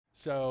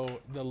So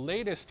the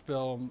latest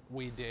film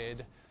we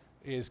did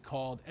is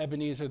called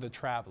Ebenezer the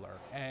Traveler.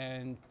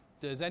 And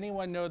does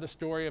anyone know the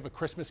story of A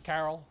Christmas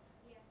Carol?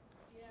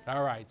 Yeah.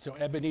 All right, so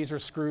Ebenezer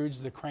Scrooge,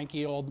 the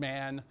cranky old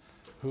man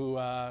who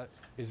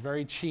is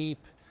very cheap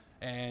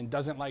and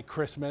doesn't like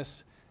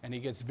Christmas, and he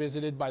gets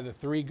visited by the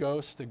three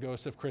ghosts, the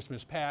ghost of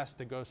Christmas past,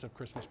 the ghost of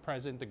Christmas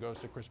present, the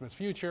ghost of Christmas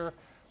future,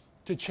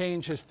 to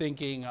change his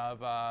thinking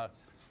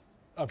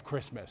of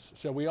Christmas.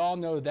 So we all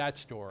know that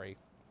story.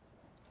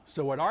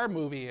 So what our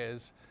movie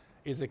is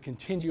a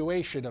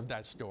continuation of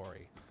that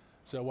story.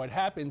 So what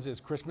happens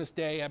is Christmas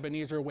Day,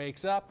 Ebenezer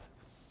wakes up.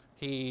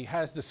 He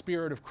has the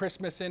spirit of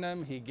Christmas in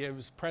him. He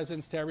gives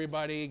presents to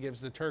everybody,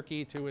 gives the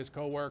turkey to his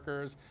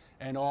coworkers,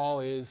 and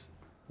all's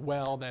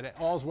well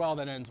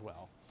that ends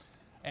well.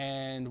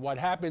 And what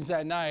happens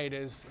that night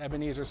is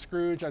Ebenezer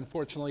Scrooge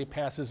unfortunately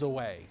passes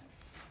away,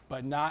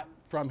 but not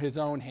from his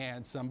own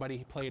hand.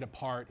 Somebody played a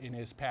part in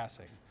his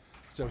passing.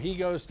 So he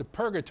goes to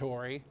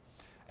purgatory,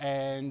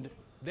 and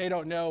they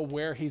don't know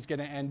where he's going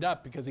to end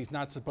up because he's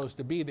not supposed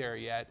to be there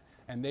yet.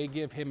 And they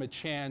give him a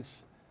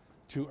chance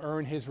to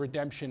earn his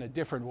redemption a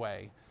different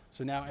way.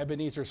 So now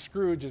Ebenezer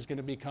Scrooge is going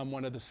to become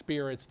one of the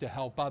spirits to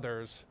help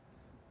others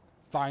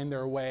find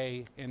their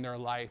way in their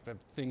life of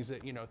things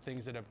that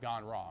have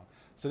gone wrong.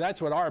 So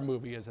that's what our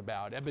movie is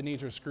about.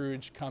 Ebenezer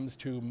Scrooge comes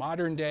to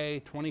modern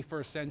day,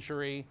 21st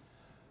century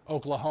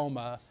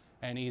Oklahoma,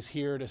 and he's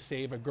here to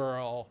save a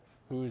girl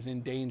who's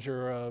in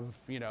danger of,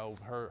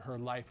 her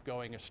life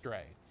going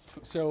astray.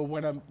 So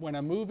when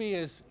a movie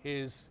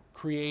is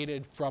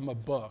created from a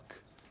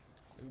book,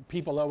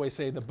 people always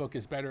say the book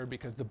is better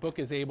because the book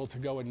is able to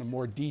go into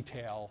more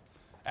detail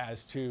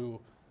as to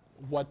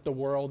what the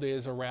world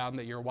is around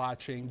that you're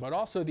watching, but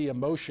also the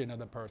emotion of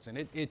the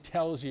person. It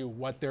tells you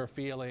what they're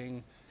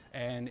feeling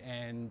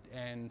and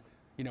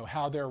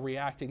how they're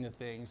reacting to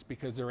things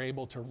because they're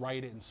able to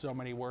write it in so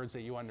many words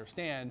that you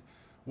understand,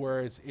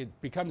 whereas it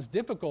becomes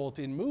difficult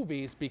in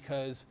movies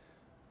because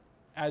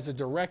as a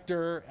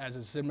director, as a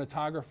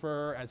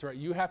cinematographer,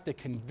 you have to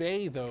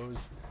convey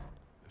those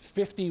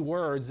 50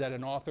 words that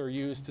an author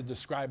used to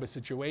describe a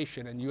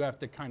situation, and you have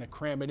to kind of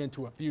cram it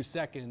into a few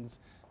seconds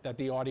that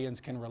the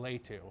audience can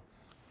relate to.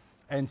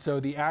 And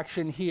so the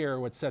action here,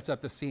 what sets up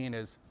the scene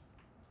is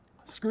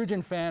Scrooge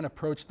and Fan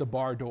approach the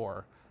bar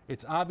door.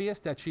 It's obvious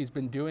that she's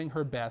been doing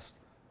her best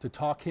to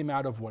talk him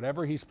out of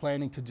whatever he's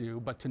planning to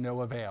do, but to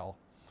no avail.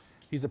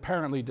 He's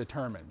apparently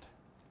determined.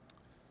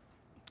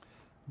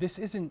 This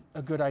isn't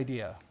a good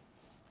idea.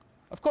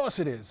 Of course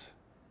it is.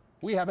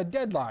 We have a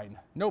deadline,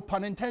 no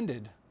pun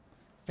intended.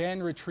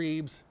 Fan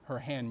retrieves her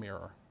hand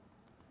mirror.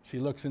 She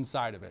looks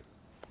inside of it.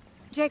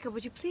 Jacob,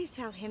 would you please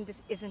tell him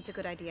this isn't a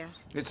good idea?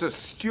 It's a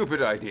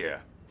stupid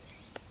idea.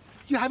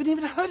 You haven't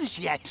even heard us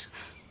yet.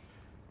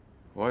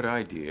 What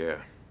idea?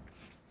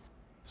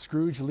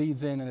 Scrooge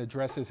leads in and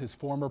addresses his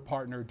former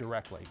partner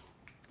directly.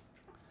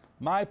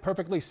 My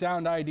perfectly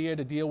sound idea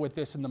to deal with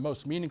this in the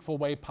most meaningful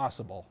way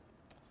possible.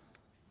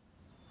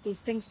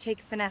 These things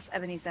take finesse,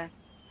 Ebenezer.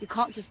 You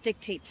can't just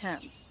dictate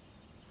terms.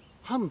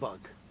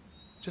 Humbug.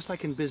 Just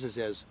like in business,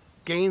 there's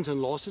gains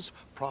and losses,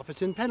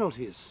 profits and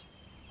penalties.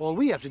 All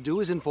we have to do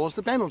is enforce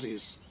the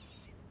penalties.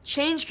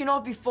 Change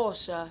cannot be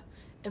forced, sir.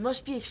 It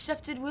must be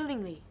accepted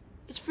willingly.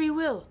 It's free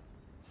will.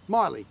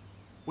 Marley,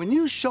 when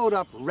you showed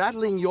up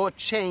rattling your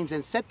chains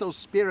and set those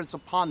spirits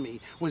upon me,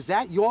 was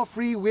that your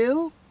free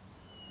will?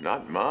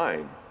 Not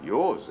mine.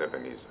 Yours,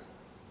 Ebenezer.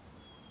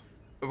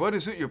 What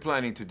is it you're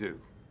planning to do?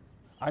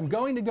 I'm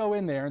going to go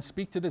in there and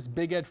speak to this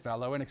big Ed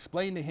fellow and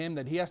explain to him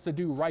that he has to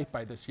do right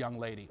by this young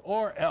lady,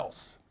 or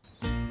else.